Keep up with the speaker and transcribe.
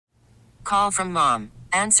call from mom.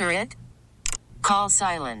 Answer it. Call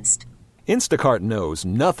silenced. Instacart knows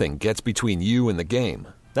nothing gets between you and the game.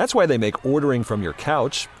 That's why they make ordering from your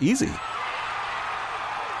couch easy.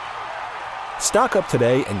 Stock up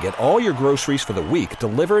today and get all your groceries for the week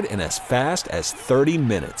delivered in as fast as 30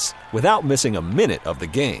 minutes without missing a minute of the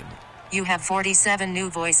game. You have 47 new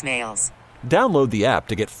voicemails. Download the app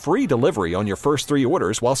to get free delivery on your first 3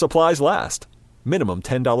 orders while supplies last. Minimum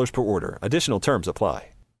 $10 per order. Additional terms apply.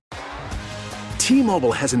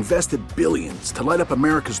 T-Mobile has invested billions to light up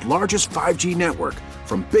America's largest 5G network,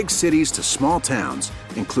 from big cities to small towns,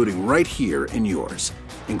 including right here in yours.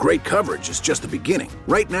 And great coverage is just the beginning.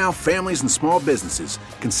 Right now, families and small businesses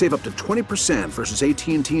can save up to 20% versus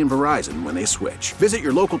AT&T and Verizon when they switch. Visit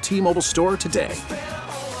your local T-Mobile store today.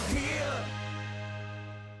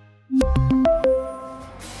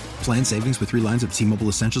 Plan savings with 3 lines of T-Mobile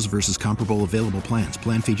Essentials versus comparable available plans.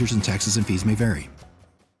 Plan features and taxes and fees may vary.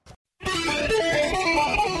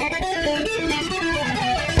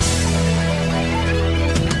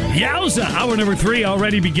 Yowza! Hour number 3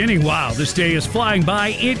 already beginning. Wow, this day is flying by.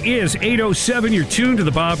 It is 8:07. You're tuned to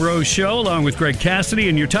the Bob Rose Show along with Greg Cassidy,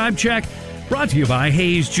 and your time check brought to you by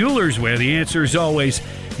Hayes Jewelers, where the answer is always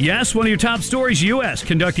yes. One of your top stories: U.S.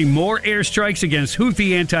 conducting more airstrikes against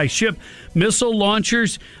Houthi anti-ship missile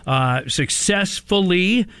launchers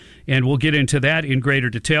successfully. And we'll get into that in greater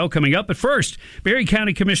detail coming up. But first, Marion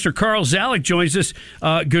County Commissioner Carl Zalek joins us.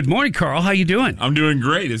 Good morning, Carl. How you doing? I'm doing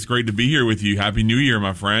great. It's great to be here with you. Happy New Year,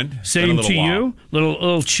 my friend. Same to you.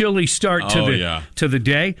 Little chilly start to the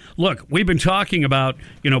day. Look, we've been talking about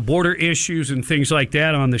border issues and things like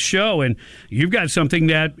that on the show, and you've got something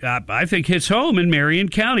that I think hits home in Marion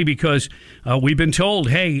County because we've been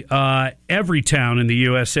told, hey, every town in the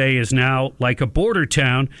USA is now like a border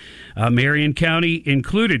town. Marion County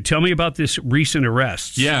included. Tell me about this recent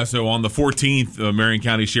arrest. Yeah, so on the 14th, Marion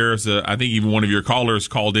County Sheriff's, I think even one of your callers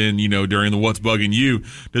called in, during the What's Bugging You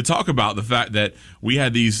to talk about the fact that we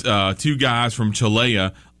had these 2 guys from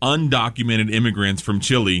Chilea, undocumented immigrants from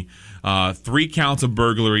Chile, 3 counts of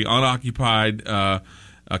burglary, unoccupied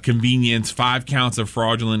convenience, 5 counts of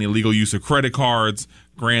fraudulent illegal use of credit cards,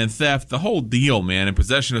 grand theft, the whole deal, man, and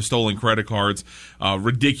possession of stolen credit cards,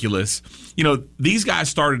 ridiculous. These guys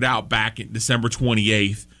started out back in December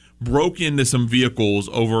 28th, broke into some vehicles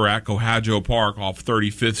over at Cohajo Park off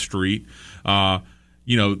 35th Street.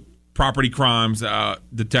 Property crimes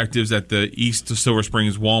detectives at the East Silver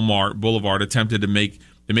Springs Walmart Boulevard attempted to make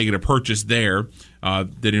it a purchase there.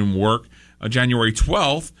 That didn't work. January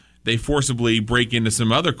 12th, they forcibly break into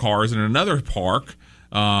some other cars in another park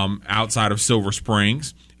outside of Silver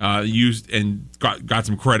Springs, used and got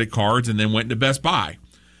some credit cards, and then went to Best Buy.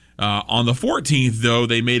 On the 14th, though,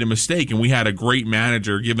 they made a mistake, and we had a great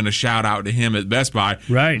manager giving a shout-out to him at Best Buy.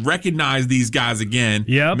 Right. Recognized these guys again,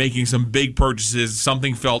 making some big purchases.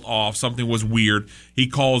 Something felt off. Something was weird. He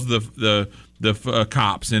calls the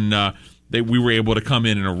cops, and we were able to come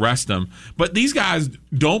in and arrest them. But these guys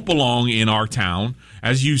don't belong in our town.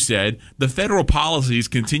 As you said, the federal policies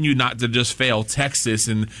continue not to just fail Texas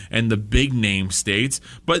and the big-name states,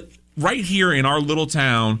 but right here in our little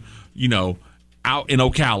town, out in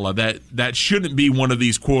Ocala, that shouldn't be one of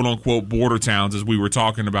these quote-unquote border towns, as we were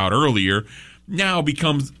talking about earlier, now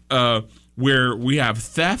becomes where we have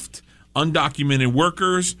theft, undocumented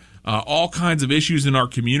workers, all kinds of issues in our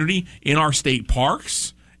community, in our state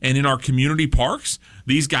parks, and in our community parks.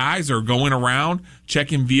 These guys are going around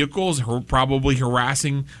checking vehicles, probably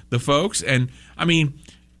harassing the folks. And,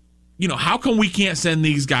 how come we can't send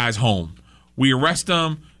these guys home? We arrest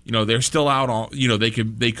them. They're still out on,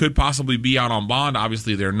 they could possibly be out on bond.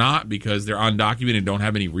 Obviously, they're not because they're undocumented and don't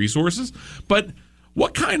have any resources. But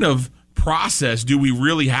what kind of process do we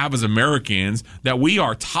really have as Americans that we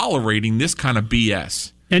are tolerating this kind of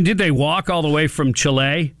BS? And did they walk all the way from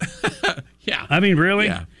Chile? Yeah. Really?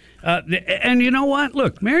 Yeah. And you know what?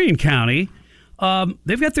 Look, Marion County,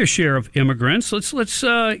 they've got their share of immigrants. Let's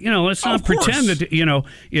not pretend that,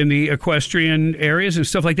 in the equestrian areas and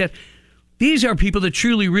stuff like that. These are people that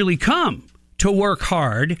truly, really come to work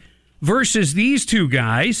hard versus these 2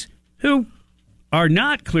 guys who are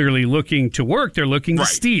not clearly looking to work. They're looking to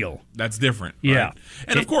steal. That's different. Yeah. Right?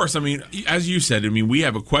 And of course, as you said, we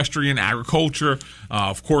have equestrian agriculture.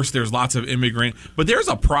 Of course, there's lots of immigrant, but there's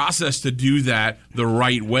a process to do that the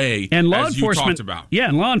right way. And law as enforcement, you talked about. Yeah,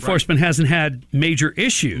 and law enforcement hasn't had major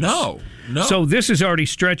issues. No. So this is already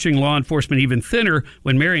stretching law enforcement even thinner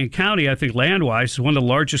when Marion County, I think land-wise, is one of the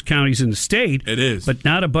largest counties in the state. It is. But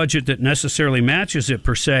not a budget that necessarily matches it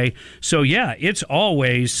per se. So, yeah, it's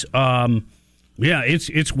always...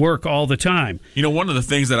 it's work all the time. One of the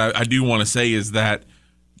things that I do want to say is that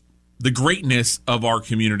the greatness of our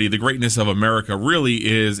community, the greatness of America really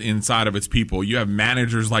is inside of its people. You have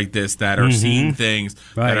managers like this that are seeing things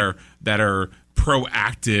that are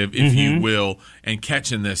proactive, if you will, and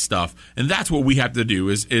catching this stuff. And that's what we have to do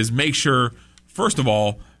is make sure, first of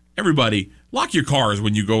all, everybody, lock your cars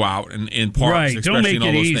when you go out in parks, especially in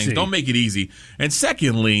all those things. Don't make it easy. And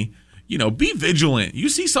secondly, be vigilant. You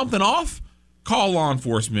see something off, call law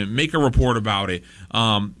enforcement, make a report about it.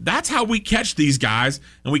 That's how we catch these guys,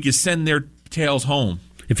 and we can send their tails home.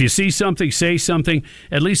 If you see something, say something.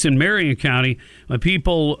 At least in Marion County, when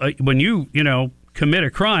people, when you commit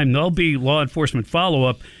a crime, there'll be law enforcement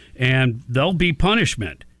follow-up, and there'll be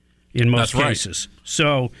punishment in most cases. Right.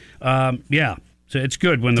 So, so it's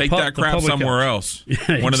good when take that crap somewhere else.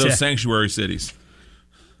 One of those sanctuary cities.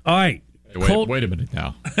 All right. Wait a minute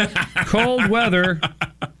now. Cold weather.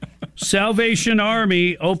 Salvation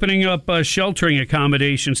Army opening up sheltering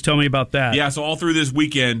accommodations. Tell me about that. Yeah, so all through this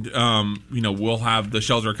weekend, we'll have the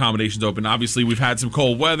shelter accommodations open. Obviously, we've had some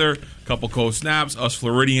cold weather, a couple cold snaps. Us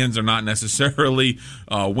Floridians are not necessarily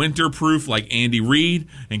winter-proof like Andy Reid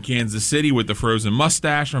in Kansas City with the frozen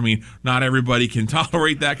mustache. I mean, not everybody can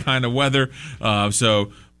tolerate that kind of weather.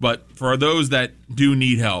 But for those that do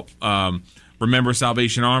need help, remember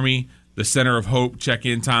Salvation Army. The Center of Hope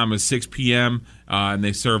check-in time is 6 p.m., and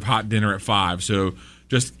they serve hot dinner at 5. So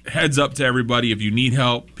just heads up to everybody. If you need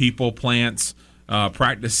help, people, plants,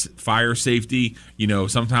 practice fire safety.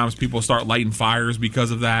 Sometimes people start lighting fires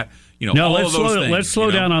because of that. Let's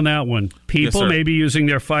slow down on that one. People may be using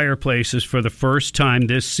their fireplaces for the first time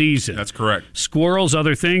this season. That's correct. Squirrels,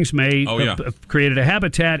 other things may have created a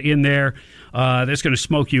habitat in there that's going to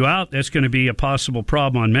smoke you out. That's going to be a possible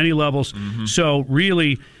problem on many levels. So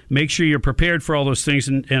really make sure you're prepared for all those things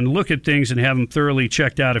and look at things and have them thoroughly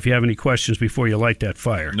checked out if you have any questions before you light that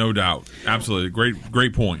fire. No doubt. Absolutely.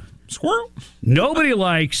 Great point. Squirrel. Nobody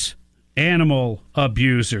likes animal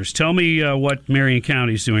abusers. Tell me what Marion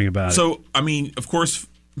County is doing about it. So, of course,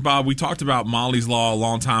 Bob, we talked about Molly's Law a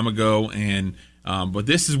long time ago, and but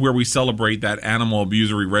this is where we celebrate that animal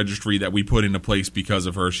abusery registry that we put into place because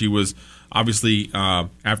of her. She was obviously,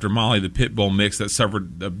 after Molly, the pit bull mix that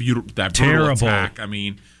suffered that brutal attack.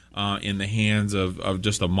 In the hands of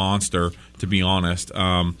just a monster, to be honest.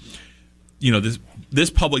 This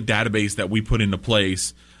public database that we put into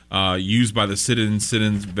place, used by the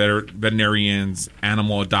citizens, veterinarians,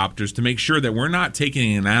 animal adopters, to make sure that we're not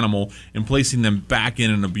taking an animal and placing them back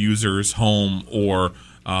in an abuser's home or,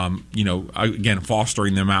 again,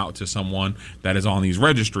 fostering them out to someone that is on these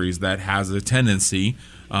registries that has a tendency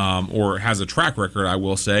or has a track record, I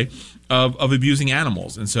will say, of abusing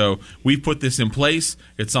animals. And so we've put this in place.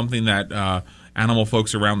 It's something that animal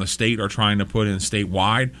folks around the state are trying to put in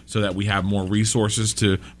statewide so that we have more resources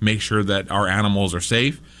to make sure that our animals are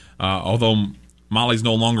safe. Although Molly's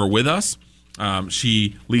no longer with us,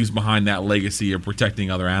 she leaves behind that legacy of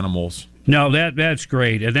protecting other animals. No, that's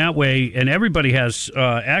great. And that way, and everybody has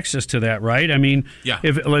access to that, right?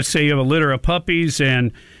 If let's say you have a litter of puppies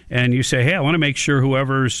and you say, hey, I want to make sure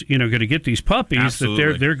whoever's going to get these puppies, Absolutely.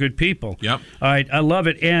 That they're good people. Yep. All right, I love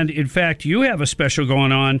it. And in fact, you have a special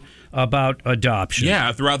going on about adoption.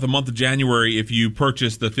 Yeah, throughout the month of January, if you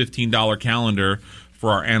purchase the $15 calendar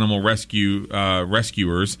for our animal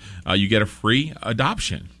rescuers, you get a free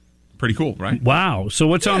adoption. Pretty cool, right? Wow. So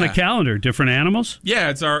what's on the calendar? Different animals? Yeah,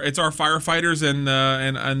 it's our firefighters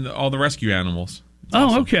and all the rescue animals. It's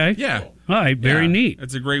awesome. Okay. Yeah. All right. Very neat.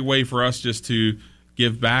 It's a great way for us just to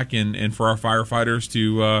give back and for our firefighters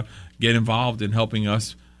to get involved in helping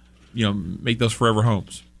us, make those forever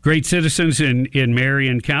homes. Great citizens in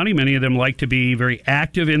Marion County. Many of them like to be very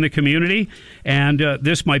active in the community, and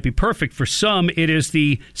this might be perfect for some. It is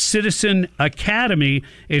the Citizen Academy.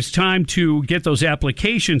 It's time to get those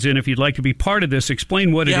applications in if you'd like to be part of this.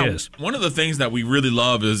 Explain what it is. One of the things that we really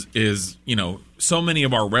love is so many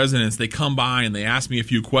of our residents, they come by and they ask me a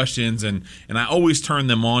few questions, and I always turn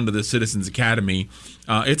them on to the Citizens Academy.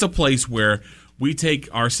 It's a place where we take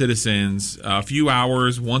our citizens a few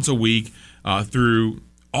hours once a week through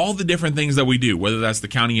all the different things that we do, whether that's the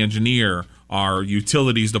county engineer, our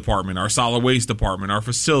utilities department, our solid waste department, our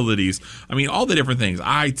facilities. All the different things,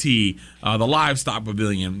 IT, the livestock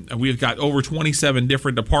pavilion. We've got over 27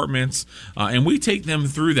 different departments, and we take them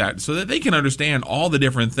through that so that they can understand all the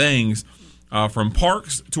different things from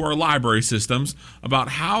parks to our library systems about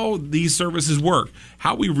how these services work,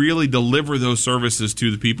 how we really deliver those services to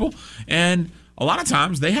the people. And a lot of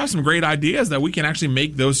times they have some great ideas that we can actually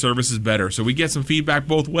make those services better. So we get some feedback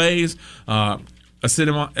both ways. A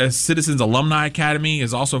Citizens Alumni Academy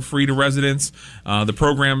is also free to residents. The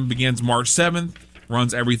program begins March 7th,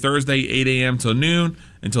 runs every Thursday, 8 a.m. till noon,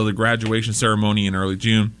 until the graduation ceremony in early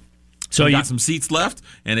June. So we got some seats left,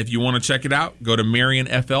 and if you want to check it out, go to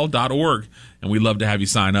marionfl.org, and we'd love to have you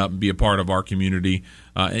sign up and be a part of our community,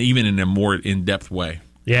 even in a more in-depth way.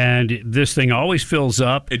 And this thing always fills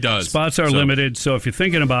up. It does. Spots are limited, so if you're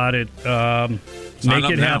thinking about it, make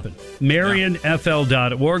it happen.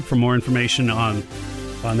 marionfl.org for more information on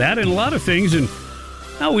that and a lot of things, and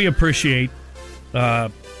how we appreciate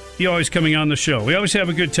you always coming on the show. We always have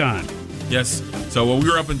a good time. Yes. So we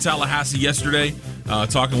were up in Tallahassee yesterday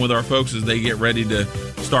talking with our folks as they get ready to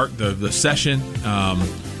start the session.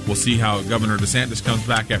 We'll see how Governor DeSantis comes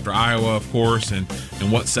back after Iowa, of course, and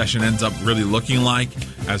what session ends up really looking like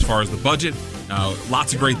as far as the budget.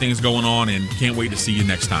 Lots of great things going on, and can't wait to see you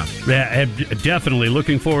next time. Yeah, definitely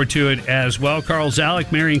looking forward to it as well. Carl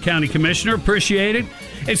Zalek, Marion County Commissioner, appreciate it.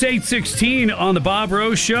 It's 8:16 on the Bob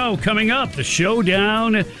Rose Show. Coming up, the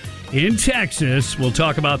showdown in Texas. We'll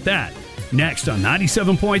talk about that next on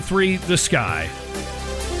 97.3 The Sky.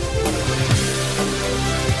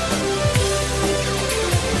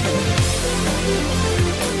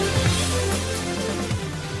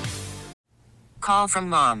 Call from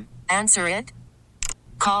mom. Answer it.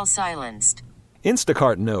 Call silenced.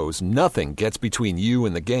 Instacart knows nothing gets between you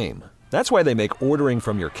and the game. That's why they make ordering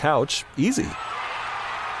from your couch easy.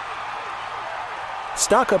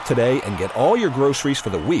 Stock up today and get all your groceries for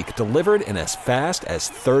the week delivered in as fast as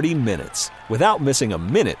 30 minutes without missing a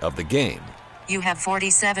minute of the game. You have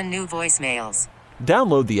 47 new voicemails.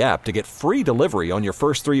 Download the app to get free delivery on your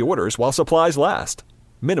first 3 orders while supplies last.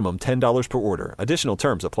 Minimum $10 per order. Additional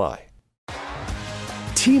terms apply.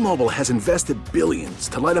 T-Mobile has invested billions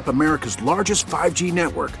to light up America's largest 5G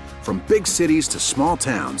network, from big cities to small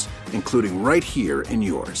towns, including right here in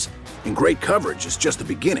yours. And great coverage is just the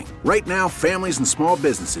beginning. Right now, families and small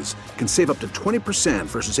businesses can save up to 20%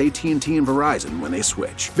 versus AT&T and Verizon when they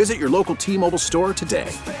switch. Visit your local T-Mobile store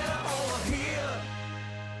today.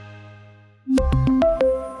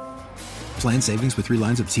 Plan savings with 3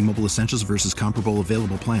 lines of T-Mobile Essentials versus comparable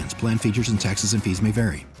available plans. Plan features and taxes and fees may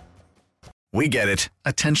vary. We get it.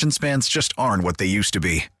 Attention spans just aren't what they used to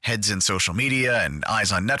be. Heads in social media and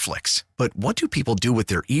eyes on Netflix. But what do people do with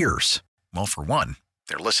their ears? Well, for one,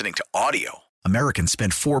 they're listening to audio. Americans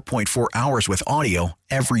spend 4.4 hours with audio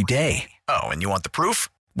every day. Oh, and you want the proof?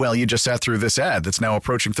 Well, you just sat through this ad that's now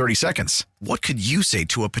approaching 30 seconds. What could you say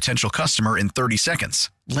to a potential customer in 30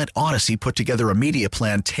 seconds? Let Odyssey put together a media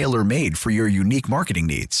plan tailor-made for your unique marketing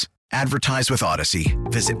needs. Advertise with Odyssey.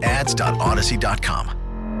 Visit ads.odyssey.com.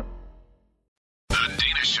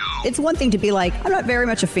 It's one thing to be like, I'm not very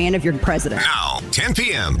much a fan of your president. Now, 10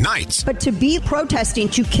 p.m. nights. But to be protesting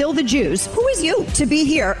to kill the Jews, who is you? To be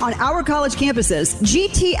here on our college campuses,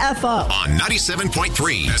 GTFO. On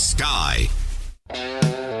 97.3 The Sky.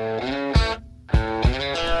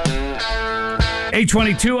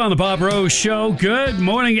 8:22 on the Bob Rose Show. Good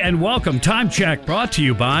morning and welcome. Time check brought to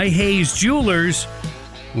you by Hayes Jewelers,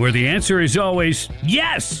 where the answer is always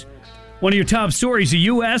yes. One of your top stories, the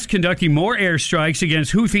U.S. conducting more airstrikes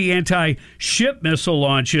against Houthi anti-ship missile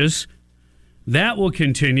launches. That will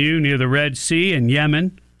continue near the Red Sea and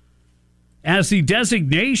Yemen. As the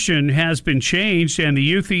designation has been changed and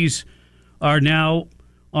the Houthis are now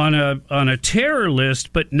on a terror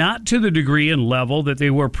list, but not to the degree and level that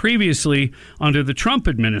they were previously under the Trump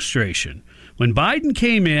administration. When Biden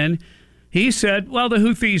came in, he said, well, the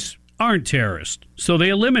Houthis aren't terrorists, so they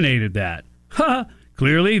eliminated that.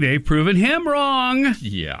 Clearly, they've proven him wrong.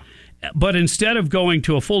 Yeah. But instead of going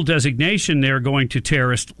to a full designation, they're going to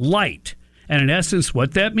terrorist light. And in essence,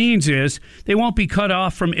 what that means is they won't be cut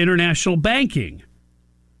off from international banking.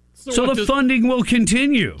 So the funding will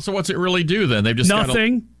continue. So what's it really do then? They've just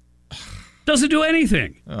nothing. Doesn't do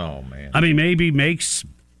anything. Oh, man. I mean, maybe makes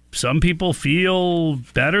some people feel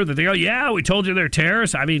better that they go, yeah, we told you they're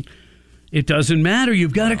terrorists. I mean, it doesn't matter.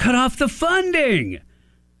 You've got to cut off the funding.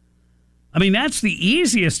 I mean, that's the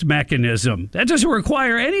easiest mechanism. That doesn't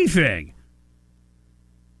require anything.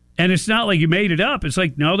 And it's not like you made it up. It's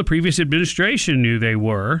like, no, the previous administration knew they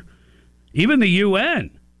were. Even the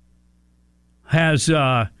UN has,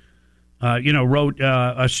 wrote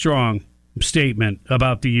a strong statement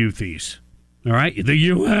about the Houthis. All right? The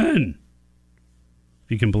UN.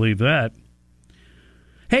 If you can believe that.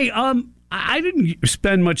 Hey, I didn't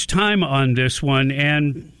spend much time on this one,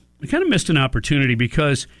 and I kind of missed an opportunity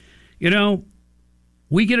because,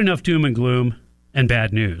 we get enough doom and gloom and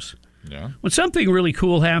bad news. Yeah. When something really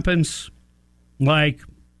cool happens, like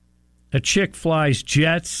a chick flies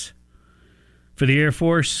jets for the Air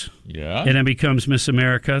Force, yeah, and then becomes Miss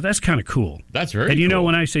America, that's kind of cool. That's very cool. And you know,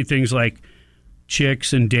 when I say things like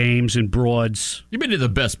chicks and dames and broads, you mean it the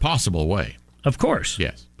best possible way. Of course.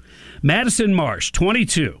 Yes. Madison Marsh,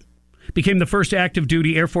 22, became the first active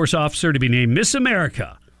duty Air Force officer to be named Miss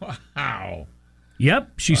America. Wow.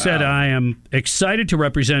 Yep. She said, I am excited to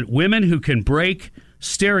represent women who can break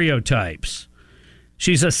stereotypes.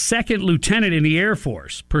 She's a second lieutenant in the Air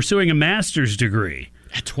Force, pursuing a master's degree.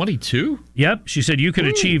 At 22? Yep. She said, you can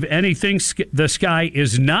achieve anything. The sky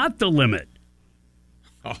is not the limit.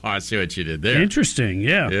 Oh, I see what you did there. Interesting,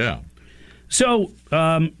 yeah. Yeah. So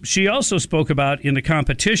she also spoke about, in the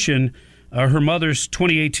competition, her mother's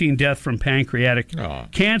 2018 death from pancreatic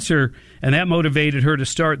cancer, and that motivated her to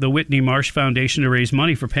start the Whitney Marsh Foundation to raise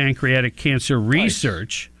money for pancreatic cancer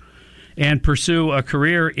research and pursue a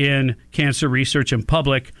career in cancer research and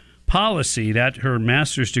public policy. That her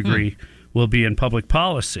master's degree will be in public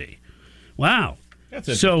policy. Wow. That's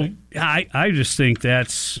interesting. So I just think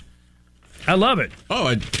that's... I love it. Oh,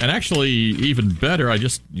 and actually, even better,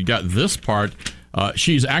 you got this part.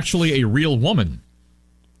 She's actually a real woman.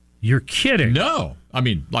 You're kidding. No. I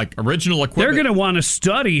mean, like original equipment. They're going to want to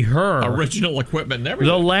study her. Original equipment and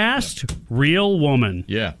everything. The last real woman.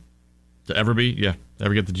 Yeah. To ever get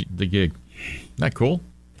the gig. Isn't that cool?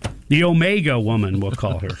 The Omega woman, we'll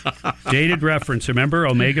call her. Dated reference. Remember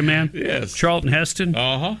Omega Man? Yes. Charlton Heston?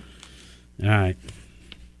 Uh-huh. All right.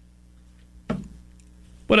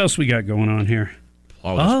 What else we got going on here?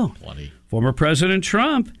 Oh, plenty. Former President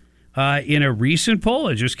Trump, in a recent poll,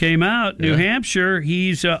 it just came out, New Hampshire,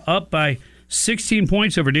 he's up by 16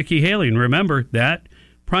 points over Nikki Haley. And remember, that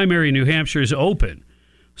primary in New Hampshire is open.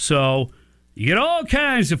 So you get all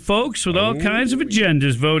kinds of folks with all kinds of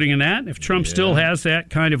agendas voting in that. If Trump still has that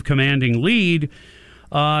kind of commanding lead,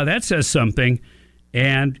 that says something.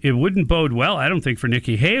 And it wouldn't bode well, I don't think, for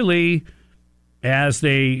Nikki Haley as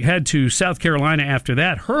they head to South Carolina after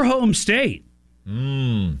that, her home state.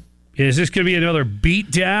 Is this going to be another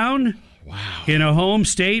beatdown in a home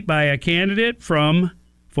state by a candidate from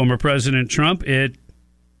former President Trump?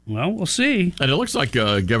 We'll see. And it looks like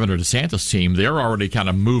Governor DeSantis' team, they're already kind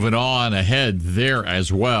of moving on ahead there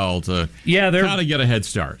as well to kind of get a head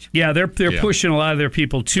start. Yeah, they're pushing a lot of their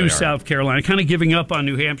people to South Carolina, kind of giving up on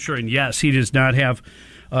New Hampshire. And yes, he does not have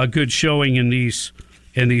a good showing in these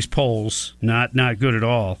polls, not good at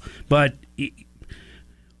all. But,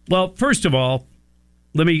 well, first of all,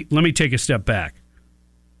 let me take a step back.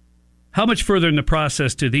 How much further in the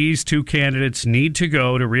process do these two candidates need to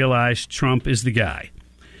go to realize Trump is the guy?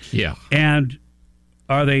 Yeah. And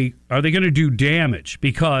are they going to do damage?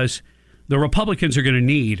 Because the Republicans are going to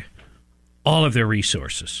need all of their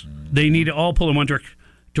resources. They need to all pull in one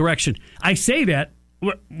direction. I say that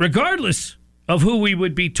regardless of who we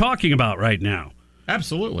would be talking about right now.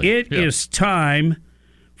 Absolutely. It is time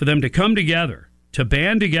for them to come together, to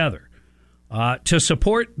band together, to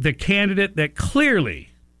support the candidate that clearly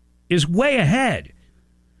is way ahead.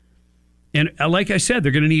 And like I said,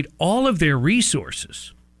 they're going to need all of their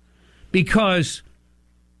resources because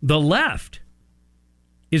the left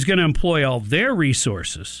is going to employ all their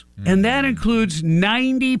resources, and that includes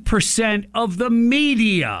 90% of the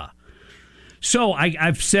media. So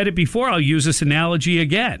I've said it before. I'll use this analogy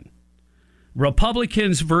again.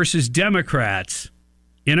 Republicans versus Democrats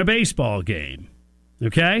in a baseball game,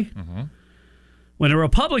 okay? Mm-hmm. When a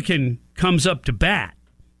Republican comes up to bat,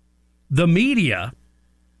 the media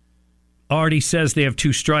already says they have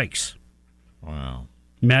two strikes. Wow.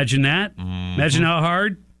 Imagine that. Mm-hmm. Imagine how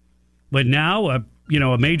hard. But now,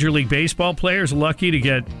 a Major League Baseball player is lucky to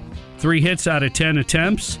get 3 hits out of 10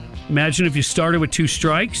 attempts. Imagine if you started with 2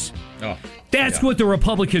 strikes. Oh, That's what the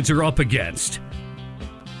Republicans are up against.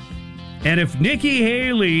 And if Nikki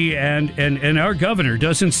Haley and our governor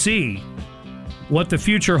doesn't see what the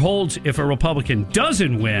future holds if a Republican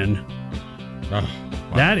doesn't win,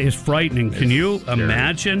 that is frightening. Can you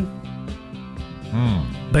imagine?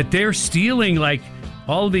 But they're stealing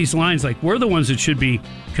all of these lines. We're the ones that should be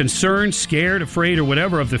concerned, scared, afraid, or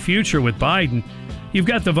whatever of the future with Biden. You've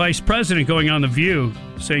got the vice president going on The View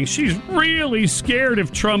saying she's really scared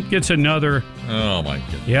if Trump gets another. Oh, my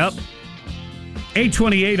goodness. Yep.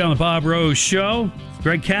 8:28 on the Bob Rose Show.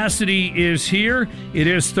 Greg Cassidy is here. It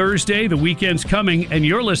is Thursday. The weekend's coming, and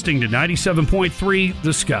you're listening to 97.3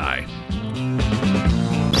 The Sky.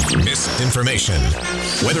 Misinformation.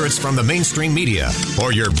 Whether it's from the mainstream media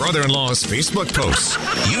or your brother-in-law's Facebook posts,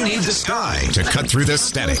 you need The Sky to cut through the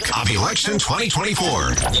static of election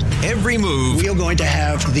 2024. Every move. We are going to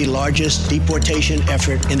have the largest deportation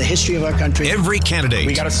effort in the history of our country. Every candidate.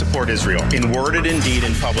 We got to support Israel in word and in deed,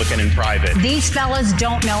 in public and in private. These fellas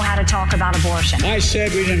don't know how to talk about abortion. I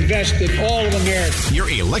said we'd invest in all of America. Your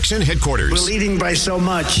election headquarters. We're leading by so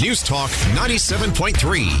much. News Talk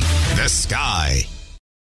 97.3. The Sky.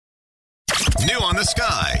 New on the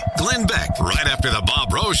Sky. Glenn Beck, right after the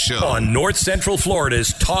Bob Rose Show. On North Central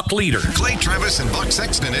Florida's talk leader. Clay Travis and Buck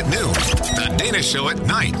Sexton at noon. The Dana Show at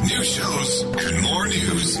night. New shows and more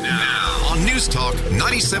news now on News Talk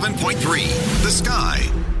 97.3. The Sky.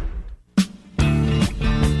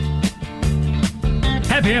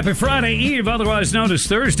 Happy Friday Eve, otherwise known as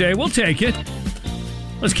Thursday. We'll take it.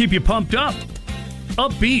 Let's keep you pumped up,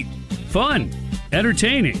 upbeat, fun,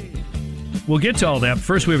 entertaining. We'll get to all that.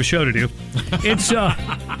 First, we have a show to do. It's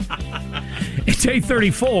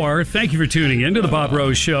 8:34. Thank you for tuning in to the Bob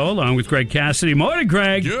Rose Show, along with Greg Cassidy. Morning,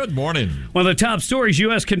 Greg. Good morning. One of the top stories,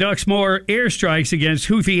 U.S. conducts more airstrikes against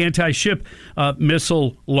Houthi anti-ship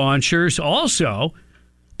missile launchers. Also,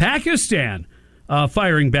 Pakistan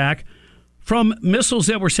firing back from missiles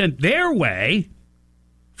that were sent their way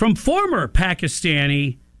from former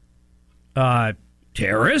Pakistani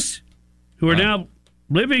terrorists who are now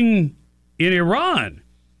living in Iran.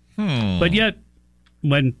 But yet,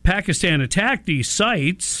 when Pakistan attacked these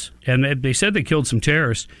sites, and they said they killed some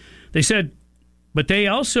terrorists, they said, but they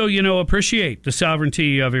also, appreciate the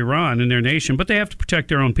sovereignty of Iran and their nation, but they have to protect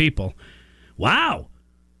their own people. Wow.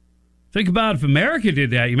 Think about if America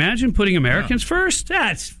did that. You imagine putting Americans first?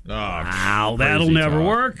 Wow, that'll never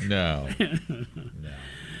work. No.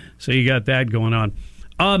 So you got that going on.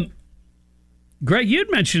 Greg,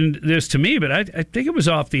 you'd mentioned this to me, but I think it was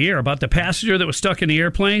off the air about the passenger that was stuck in the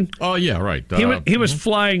airplane. Oh, yeah, right. He was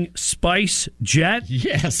flying Spice Jet.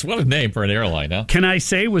 Yes, what a name for an airline, huh? Can I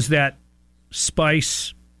say, was that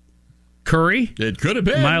Spice Curry? It could have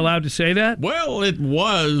been. Am I allowed to say that? Well, it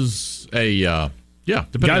was a...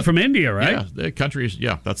 guy from India, right? Yeah, the country's,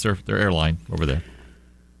 that's their airline over there.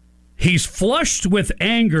 He's flushed with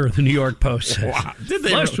anger, the New York Post says. Wow. Did they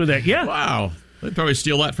flushed with that, yeah. Wow. They'd probably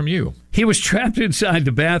steal that from you. He was trapped inside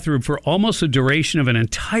the bathroom for almost the duration of an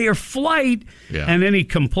entire flight, and then he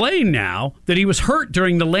complained now that he was hurt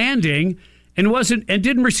during the landing and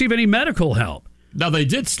didn't receive any medical help. Now, they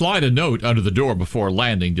did slide a note under the door before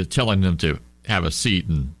landing, just telling them to have a seat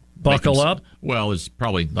and buckle up. Well, it's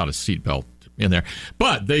probably not a seatbelt in there.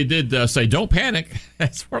 But they did say, don't panic.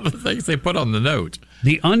 That's one of the things they put on the note.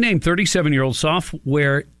 The unnamed 37-year-old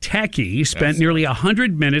software techie spent nearly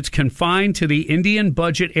 100 minutes confined to the Indian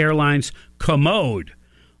budget airlines Commode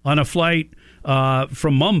on a flight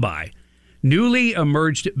from Mumbai. Newly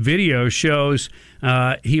emerged video shows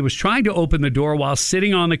he was trying to open the door while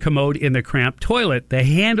sitting on the commode in the cramped toilet. The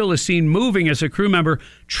handle is seen moving as a crew member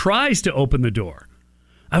tries to open the door.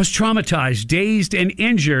 I was traumatized, dazed, and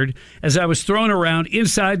injured as I was thrown around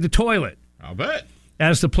inside the toilet. I'll bet.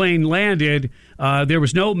 As the plane landed, there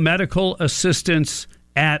was no medical assistance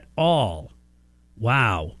at all.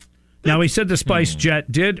 Wow. Now, he said the Spice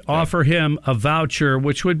Jet did offer him a voucher,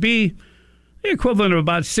 which would be the equivalent of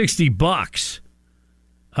about $60.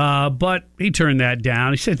 But he turned that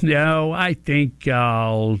down. He said, no, I think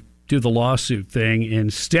I'll do the lawsuit thing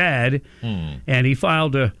instead. And he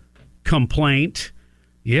filed a complaint.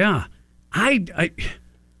 Yeah.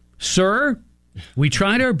 Sir, we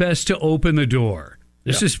tried our best to open the door.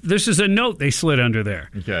 This is a note they slid under there.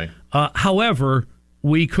 Okay. However,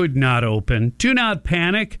 we could not open. Do not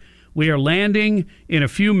panic. We are landing in a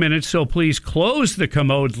few minutes, so please close the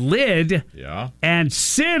commode lid and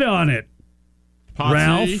sit on it.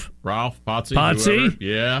 Potsy, Ralph, Potsy.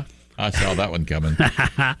 Yeah. I saw that one coming.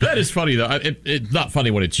 That is funny, though. It's not funny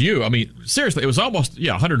when it's you. I mean, seriously, it was almost,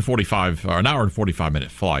 145, or an hour and 45-minute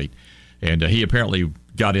flight. And he apparently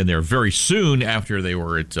got in there very soon after they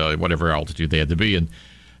were at whatever altitude they had to be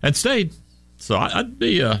and stayed. So I'd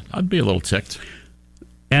be a little ticked.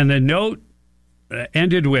 And the note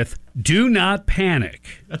ended with, do not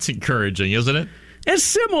panic. That's encouraging, isn't it? It's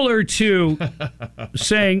similar to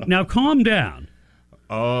saying, now calm down.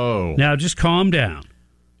 Oh. Now just calm down.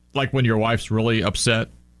 Like when your wife's really upset.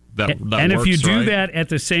 That and works, if you do right? that at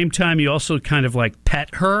the same time, you also kind of like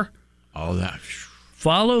pet her. Oh, that.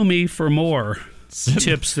 Follow me for more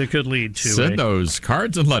tips that could lead to send those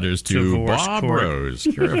cards and letters to Bob court. Rose.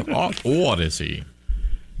 What is he?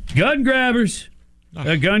 Gun grabbers.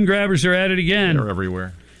 Gun grabbers are at it again. They're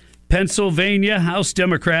everywhere. Pennsylvania House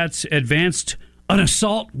Democrats advanced an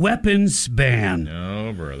assault weapons ban.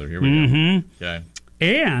 Oh, brother. Here we go. Okay.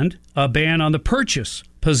 And a ban on the purchase,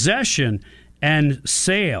 possession, and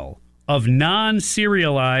sale of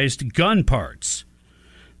non-serialized gun parts.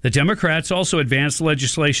 The Democrats also advanced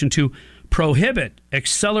legislation to prohibit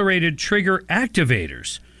accelerated trigger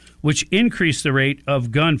activators, which increase the rate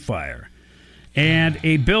of gunfire, and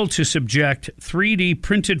a bill to subject 3D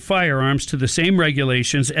printed firearms to the same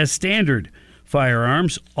regulations as standard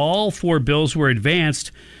firearms. All four bills were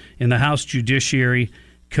advanced in the House Judiciary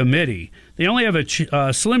committee. They only have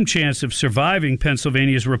a slim chance of surviving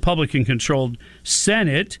Pennsylvania's Republican-controlled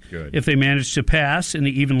Senate if they manage to pass in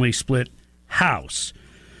the evenly split House.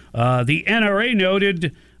 The NRA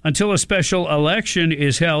noted until a special election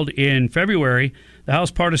is held in February, the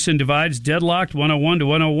House partisan divides deadlocked 101 to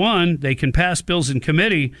 101. They can pass bills in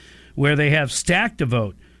committee where they have stacked a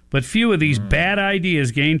vote, but few of these bad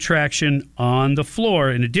ideas gain traction on the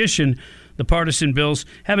floor. In addition, the partisan bills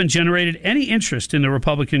haven't generated any interest in the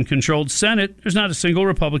Republican-controlled Senate. There's not a single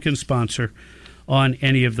Republican sponsor on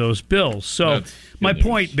any of those bills. So my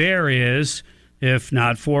point there is, if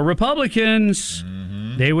not for Republicans,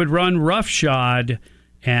 they would run roughshod,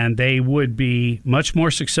 and they would be much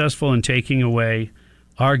more successful in taking away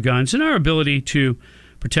our guns and our ability to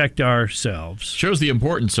protect ourselves. Shows the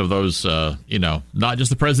importance of those, not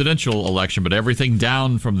just the presidential election, but everything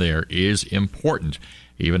down from there is important,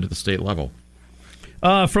 even at the state level.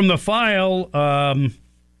 From the file,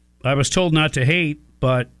 I was told not to hate,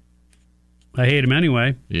 but I hate him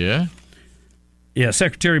anyway. Yeah? Yeah,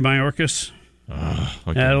 Secretary Mayorkas.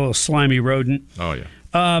 Okay. That little slimy rodent. Oh,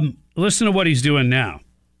 yeah. Listen to what he's doing now.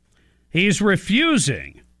 He's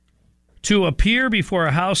refusing to appear before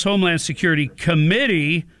a House Homeland Security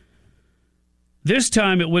Committee. This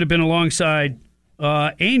time it would have been alongside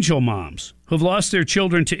angel moms who've lost their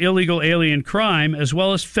children to illegal alien crime as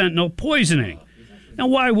well as fentanyl poisoning. Now,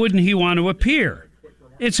 why wouldn't he want to appear?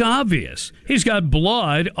 It's obvious. He's got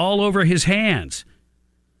blood all over his hands.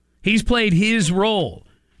 He's played his role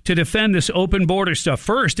to defend this open border stuff,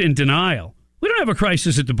 first in denial. We don't have a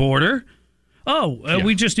crisis at the border.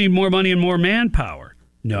 We just need more money and more manpower.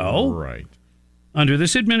 No. Right. Under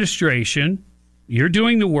this administration, you're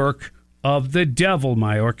doing the work of the devil,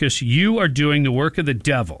 Mayorkas. You are doing the work of the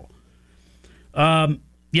devil.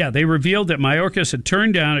 They revealed that Mayorkas had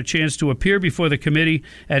turned down a chance to appear before the committee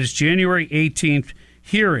at its January 18th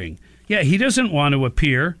hearing. Yeah, he doesn't want to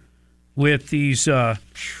appear with these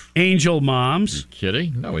angel moms. You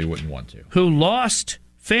kidding? No, he wouldn't want to. Who lost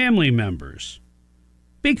family members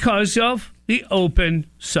because of the open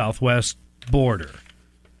southwest border.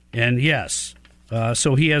 And yes,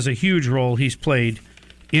 so he has a huge role he's played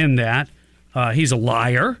in that. He's a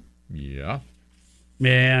liar. Yeah.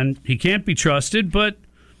 And he can't be trusted, but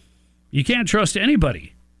you can't trust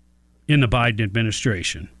anybody in the Biden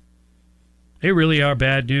administration. They really are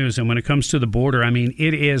bad news. And when it comes to the border, I mean,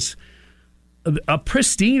 it is a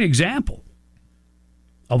pristine example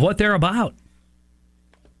of what they're about.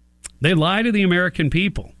 They lie to the American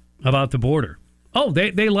people about the border. Oh,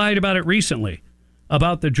 they lied about it recently,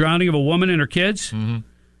 about the drowning of a woman and her kids. Mm-hmm.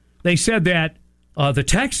 They said that the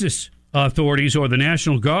Texas authorities or the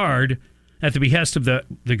National Guard, at the behest of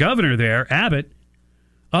the governor there, Abbott,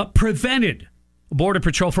 prevented Border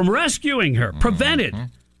Patrol from rescuing her. Prevented.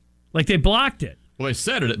 Like they blocked it. Well, they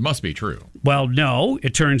said it must be true. Well, no,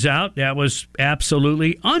 it turns out that was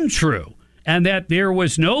absolutely untrue, and that there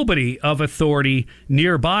was nobody of authority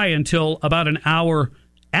nearby until about an hour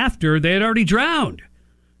after they had already drowned.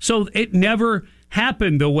 So it never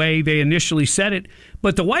happened the way they initially said it.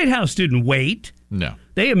 But the White House didn't wait. No.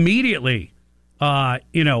 They immediately,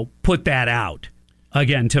 put that out,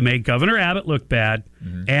 again, to make Governor Abbott look bad.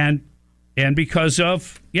 Mm-hmm. And because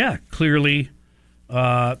of, clearly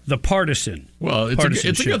the partisan. Well,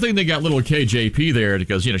 it's a good thing they got little KJP there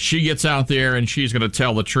because, she gets out there and she's going to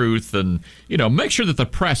tell the truth and, make sure that the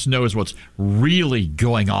press knows what's really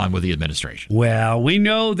going on with the administration. Well, we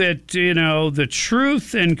know that, the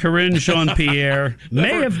truth and Karine Jean-Pierre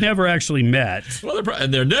may have never actually met. Well,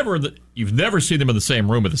 you've never seen them in the same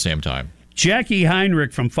room at the same time. Jackie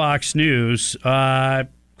Heinrich from Fox News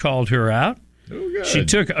called her out. Oh, good. She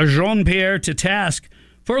took Jean-Pierre to task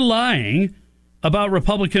for lying about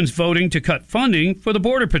Republicans voting to cut funding for the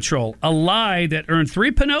Border Patrol, a lie that earned 3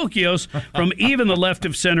 Pinocchios from even the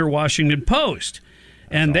left-of-center Washington Post.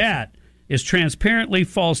 And that is transparently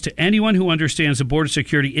false to anyone who understands that border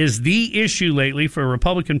security is the issue lately for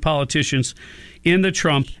Republican politicians in the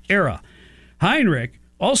Trump era. Heinrich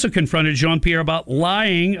also confronted Jean-Pierre about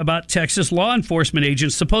lying about Texas law enforcement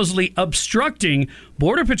agents supposedly obstructing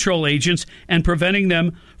Border Patrol agents and preventing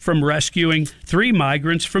them from rescuing 3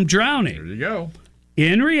 migrants from drowning. There you go.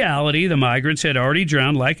 In reality, the migrants had already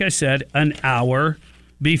drowned, like I said, an hour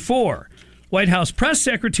before. White House Press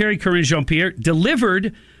Secretary Karine Jean-Pierre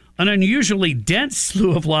delivered an unusually dense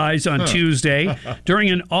slew of lies on Tuesday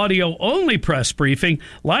during an audio-only press briefing,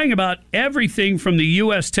 lying about everything from the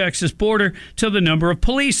U.S.-Texas border to the number of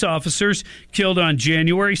police officers killed on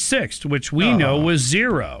January 6th, which we know was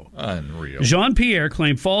 0. Unreal. Jean-Pierre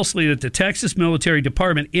claimed falsely that the Texas Military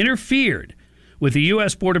Department interfered with the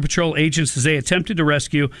U.S. Border Patrol agents as they attempted to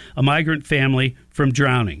rescue a migrant family from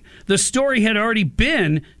drowning. The story had already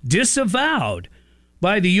been disavowed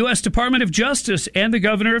by the U.S. Department of Justice and the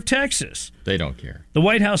governor of Texas. They don't care. The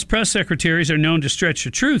White House press secretaries are known to stretch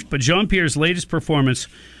the truth, but Jean-Pierre's latest performance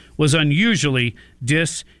was unusually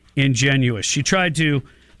disingenuous. She tried to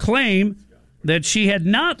claim that she had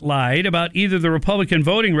not lied about either the Republican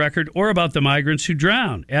voting record or about the migrants who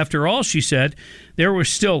drowned. After all, she said, there were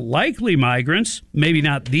still likely migrants, maybe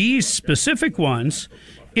not these specific ones,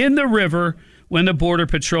 in the river when the Border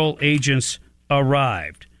Patrol agents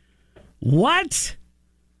arrived. What?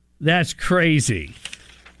 That's crazy.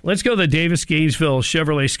 Let's go to the Davis-Gainesville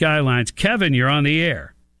Chevrolet Skylines. Kevin, you're on the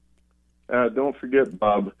air. Don't forget,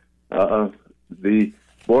 Bob, the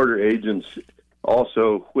border agents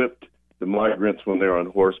also whipped the migrants when they're on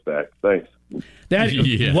horseback. Thanks.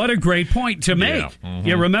 What a great point to make. Yeah. Mm-hmm.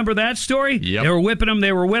 You remember that story? Yep. They were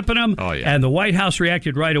whipping them. Oh, yeah. And the White House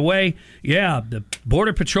reacted right away. Yeah, the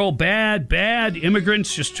Border Patrol, bad.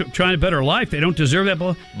 Immigrants just trying to better life. They don't deserve that.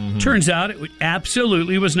 Mm-hmm. Turns out it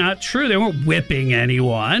absolutely was not true. They weren't whipping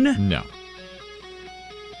anyone. No.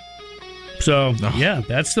 So, yeah,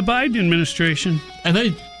 that's the Biden administration. And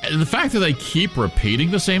the fact that they keep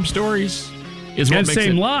repeating the same stories is what makes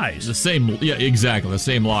same it lies. The same, yeah, exactly. The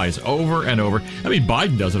same lies over and over. I mean,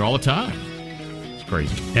 Biden does it all the time. It's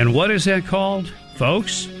crazy. And what is that called,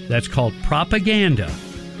 folks? That's called propaganda.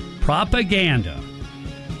 Propaganda.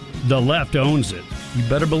 The left owns it. You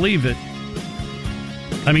better believe it.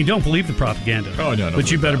 I mean, don't believe the propaganda. Oh, no. But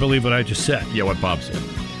you better believe what I just said. Yeah, what Bob said.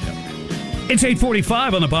 It's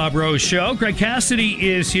 8:45 on the Bob Rose Show. Greg Cassidy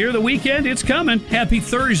is here. The weekend, it's coming. Happy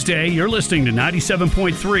Thursday. You're listening to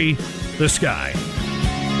 97.3 The Sky.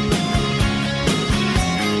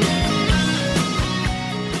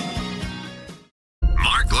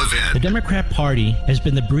 Mark Levin. The Democrat Party has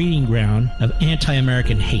been the breeding ground of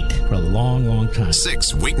anti-American hate for a long, long time.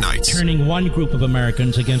 6 weeknights. Turning one group of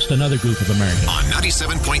Americans against another group of Americans. On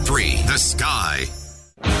 97.3 The Sky.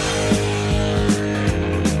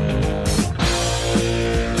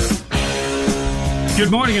 Good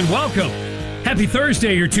morning and welcome. Happy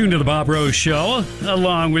Thursday. You're tuned to the Bob Rose Show,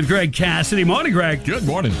 along with Greg Cassidy. Morning, Greg. Good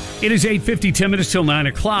morning. It is 8:50, 10 minutes till 9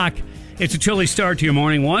 o'clock. It's a chilly start to your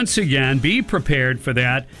morning. Once again, be prepared for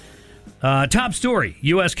that. Top story,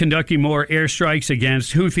 U.S. conducting more airstrikes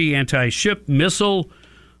against Houthi anti-ship missile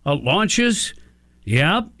launches.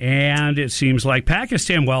 Yep, and it seems like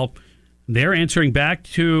Pakistan, well, they're answering back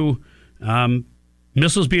to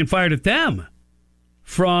missiles being fired at them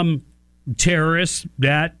from terrorists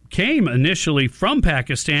that came initially from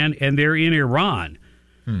Pakistan, and they're in Iran.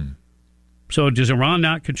 So does Iran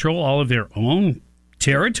not control all of their own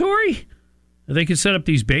territory? They can set up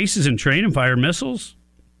these bases and train and fire missiles?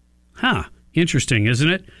 Huh. Interesting, isn't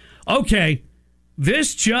it? Okay,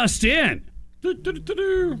 this just in.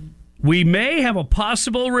 We may have a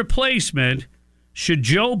possible replacement should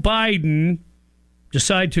Joe Biden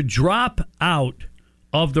decide to drop out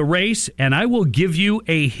of the race, and I will give you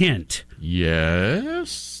a hint.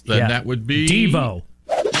 Yes, then that would be Devo.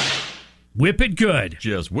 Whip it good.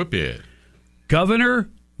 Just whip it. Governor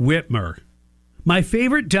Whitmer. My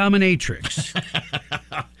favorite dominatrix.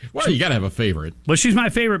 Well, you got to have a favorite. Well, she's my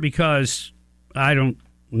favorite because I don't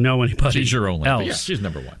know anybody She's your only else. Yeah, she's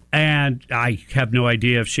number one. And I have no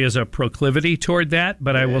idea if she has a proclivity toward that,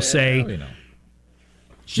 but I will say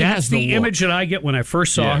that's the image that I get when I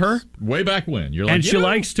first saw her. Way back when. You're like, and she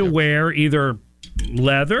likes to wear either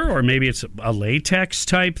leather or maybe it's a latex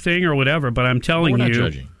type thing or whatever, but I'm telling you. We're not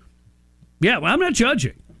judging. Yeah, well, I'm not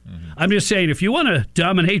judging. Mm-hmm. I'm just saying if you want a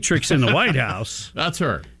dominatrix in the White House. That's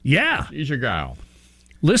her. Yeah. She's your gal.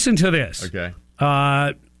 Listen to this. Okay.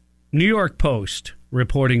 New York Post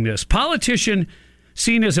reporting this. Politician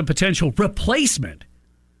seen as a potential replacement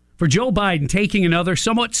for Joe Biden taking another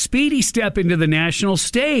somewhat speedy step into the national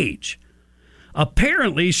stage.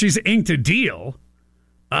 Apparently, she's inked a deal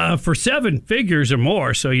for 7 figures or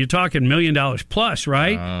more, so you're talking $1 million plus,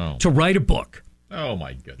 right? Oh. To write a book. Oh,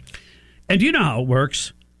 my goodness. And you know how it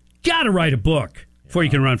works. Got to write a book before you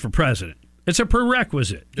can run for president. It's a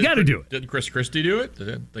prerequisite. You got to do it. Didn't Chris Christie do it? Did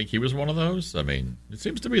I think he was one of those? I mean, it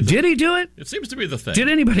seems to be Did he do it? It seems to be the thing. Did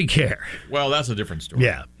anybody care? Well, that's a different story.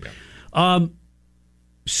 Yeah.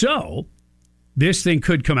 So, this thing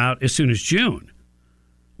could come out as soon as June.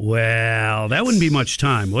 Well, that wouldn't be much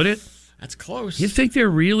time, would it? That's close. You think they're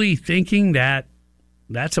really thinking that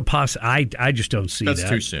that's a possibility? I just don't see that's that.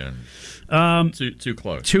 That's too soon. Too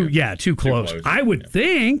close. Too close. I would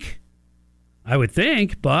think,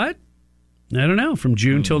 but I don't know. From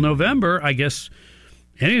June till November, I guess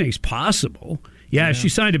anything's possible. Yeah, she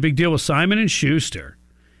signed a big deal with Simon & Schuster.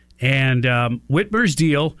 And Whitmer's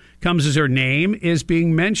deal comes as her name is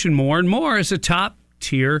being mentioned more and more as a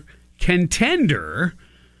top-tier contender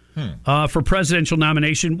for presidential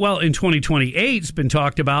nomination. Well, in 2028, it's been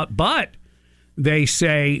talked about, but they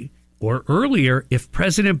say, or earlier, if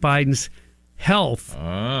President Biden's health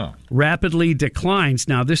rapidly declines.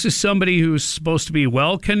 Now, this is somebody who's supposed to be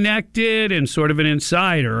well-connected and sort of an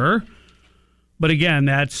insider, but again,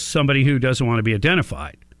 that's somebody who doesn't want to be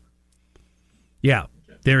identified. Yeah.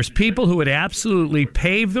 There's people who would absolutely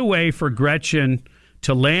pave the way for Gretchen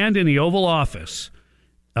to land in the Oval Office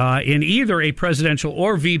in either a presidential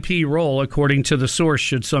or VP role, according to the source,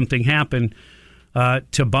 should something happen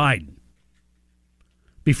to Biden.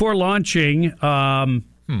 Before launching his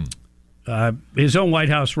own White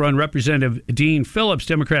House run, Representative Dean Phillips,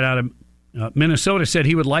 Democrat out of Minnesota, said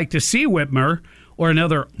he would like to see Whitmer or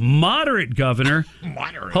another moderate governor,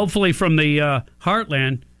 hopefully from the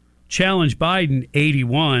heartland, challenge Biden,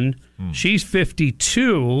 81. She's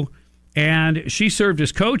 52, and she served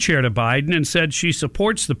as co-chair to Biden and said she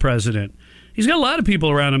supports the president. He's got a lot of people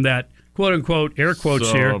around him that, quote-unquote, air quotes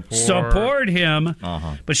here, support him.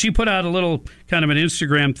 But she put out a little kind of an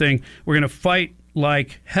Instagram thing. We're going to fight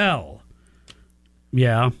like hell.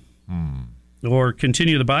 Yeah. Or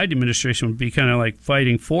continue the Biden administration would be kind of like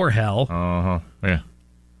fighting for hell. Yeah.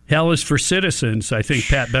 Hell is for citizens. I think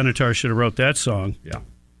Pat Benatar should have wrote that song. Yeah.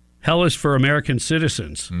 Hell is for American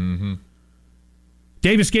citizens.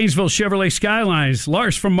 Davis Gainesville Chevrolet Skylines.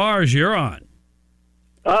 Lars from Mars, you're on.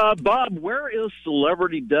 Bob, where is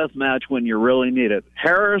Celebrity Deathmatch when you really need it?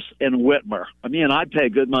 Harris and Whitmer. I mean, I'd pay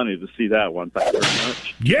good money to see that one. Thank you very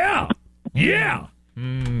much. Yeah. I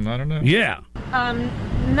don't know. Yeah.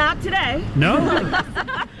 Not today. No?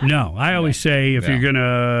 No. I always say if you're going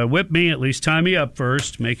to whip me, at least tie me up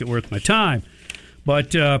first. Make it worth my time.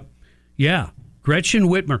 But, yeah. Gretchen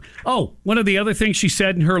Whitmer. Oh, one of the other things she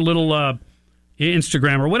said in her little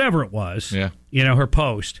Instagram or whatever it was, her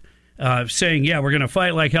post, saying, we're going to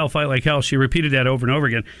fight like hell. She repeated that over and over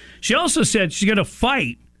again. She also said she's going to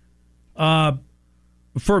fight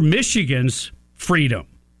for Michigan's freedom.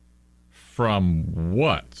 From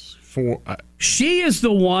what? She is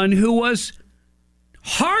the one who was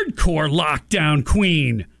hardcore lockdown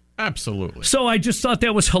queen. Absolutely. So I just thought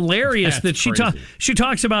that was hilarious that she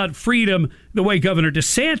talks about freedom the way Governor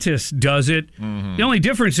DeSantis does it. The only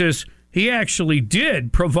difference is he actually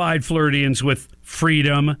did provide Floridians with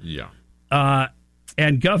freedom. Yeah.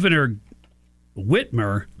 And Governor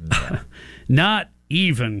Whitmer, not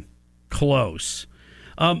even close.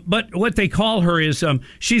 But what they call her is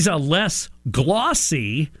she's a less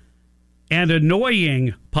glossy and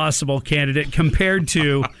annoying possible candidate compared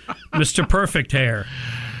to Mr. Perfect Hair.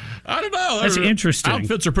 I don't know. That's interesting.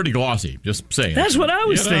 Outfits are pretty glossy, just saying. That's what I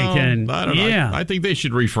was thinking. I don't know. I think they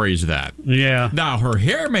should rephrase that. Yeah. Now, her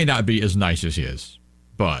hair may not be as nice as his,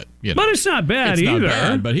 but, But it's not bad either. Not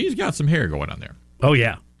bad, but he's got some hair going on there. Oh,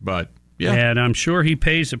 yeah. But, yeah. And I'm sure he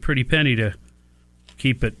pays a pretty penny to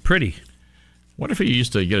keep it pretty. What if he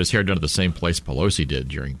used to get his hair done at the same place Pelosi did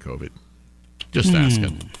during COVID? Just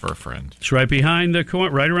asking for a friend. It's right behind the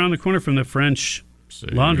corner, right around the corner from the French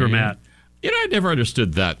laundromat. I never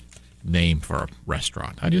understood that name for a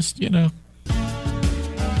restaurant. I just, I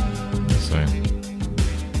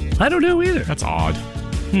don't know either. That's odd.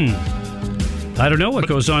 I don't know what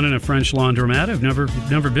goes on in a French laundromat. I've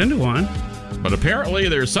never been to one. But apparently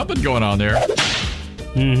there's something going on there.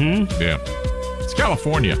 Yeah. It's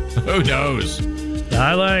California. Who knows?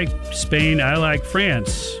 I like Spain. I like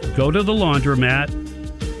France. Go to the laundromat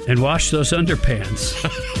and wash those underpants.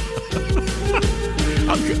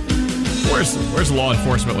 Where's law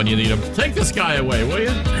enforcement when you need them? Take this guy away, will you?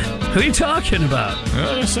 Who are you talking about?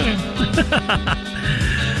 Just saying.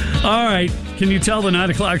 All right. Can you tell the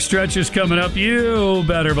 9 o'clock stretch is coming up? You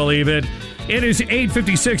better believe it. It is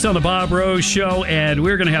 8:56 on the Bob Rose Show, and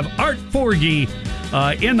we're going to have Art Forgy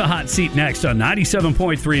in the hot seat next on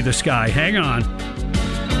 97.3 The Sky. Hang on.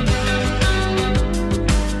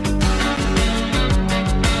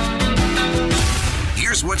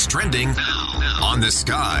 Here's what's trending on The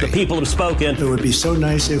Sky. The people have spoken. It would be so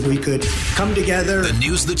nice if we could come together. The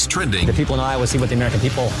news that's trending. The people in Iowa see what the American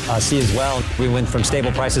people see as well. We went from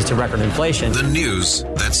stable prices to record inflation. The news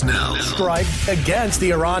that's now. Strike against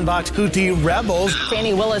the Iran-backed Houthi rebels.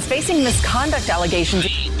 Fannie Willis facing misconduct allegations.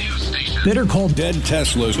 Better call dead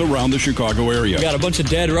Teslas around the Chicago area. We got a bunch of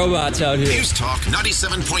dead robots out here. News Talk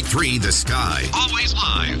 97.3 The Sky. Always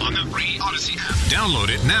live on the free Odyssey app. Download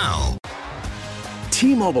it now.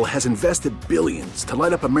 T-Mobile has invested billions to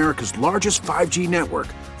light up America's largest 5G network,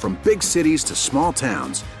 from big cities to small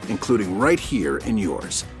towns, including right here in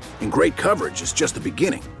yours. And great coverage is just the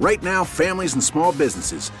beginning. Right now, families and small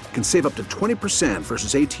businesses can save up to 20%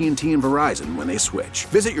 versus AT&T and Verizon when they switch.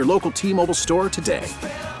 Visit your local T-Mobile store today.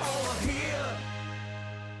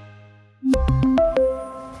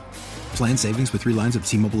 Plan savings with 3 lines of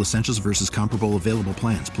T-Mobile Essentials versus comparable available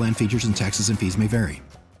plans. Plan features and taxes and fees may vary.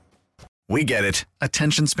 We get it.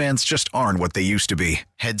 Attention spans just aren't what they used to be.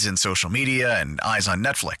 Heads in social media and eyes on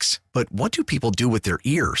Netflix. But what do people do with their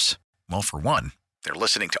ears? Well, for one, they're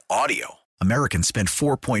listening to audio. Americans spend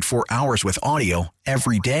 4.4 hours with audio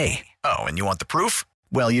every day. Oh, and you want the proof?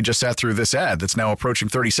 Well, you just sat through this ad that's now approaching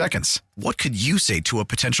 30 seconds. What could you say to a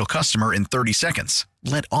potential customer in 30 seconds?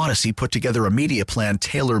 Let Odyssey put together a media plan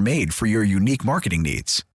tailor-made for your unique marketing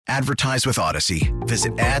needs. Advertise with Odyssey.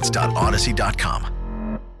 Visit ads.odyssey.com.